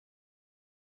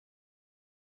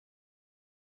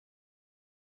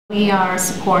We are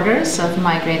supporters of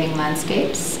Migrating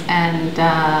Landscapes and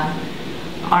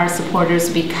are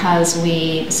supporters because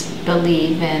we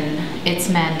believe in its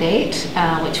mandate,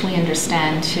 which we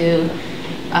understand to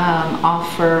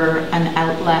offer an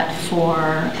outlet for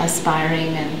aspiring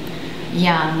and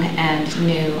young and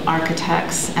new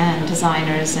architects and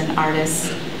designers and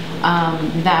artists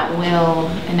that will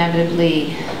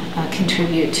inevitably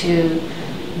contribute to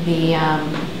the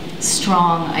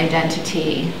strong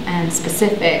identity and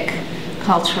specific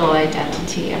cultural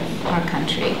identity of our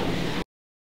country.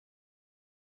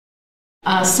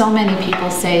 So many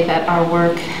people say that our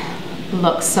work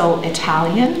looks so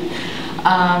Italian.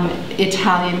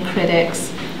 Italian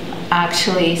critics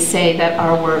actually say that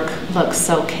our work looks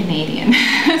so Canadian.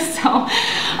 So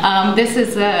this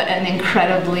is an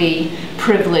incredibly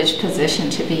privileged position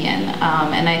to be in,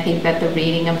 and I think that the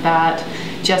reading of that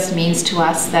just means to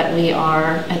us that we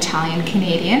are Italian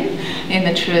Canadian in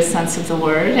the truest sense of the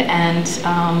word,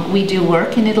 and we do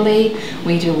work in Italy,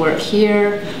 we do work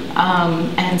here,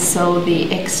 and so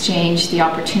the exchange, the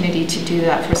opportunity to do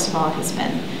that, first of all, has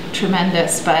been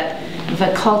tremendous, but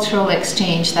the cultural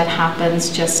exchange that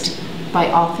happens just by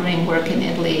authoring work in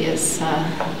Italy is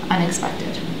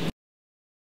unexpected.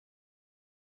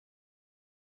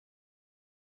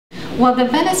 Well, the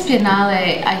Venice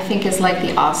Biennale, I think, is like the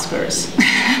Oscars.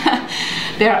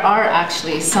 There are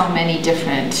actually so many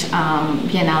different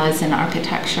biennales in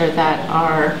architecture that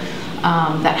are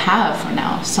that have for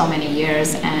now so many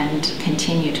years and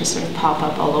continue to sort of pop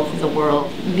up all over the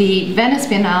world. The Venice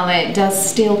Biennale does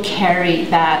still carry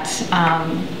that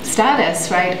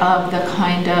status, right, of the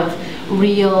kind of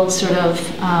real sort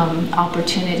of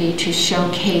opportunity to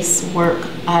showcase work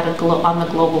at on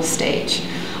the global stage.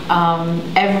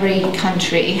 Every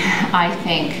country, I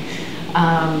think,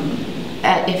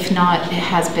 if not it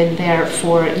has been there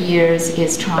for years,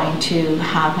 is trying to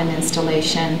have an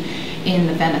installation in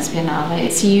the Venice Biennale.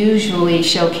 It's usually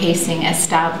showcasing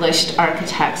established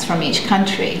architects from each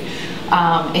country.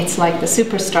 It's like the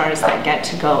superstars that get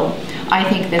to go. I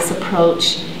think this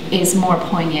approach is more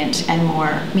poignant and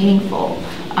more meaningful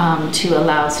to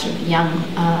allow sort of young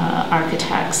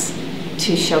architects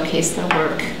to showcase their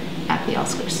work at the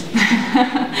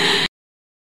Oscars.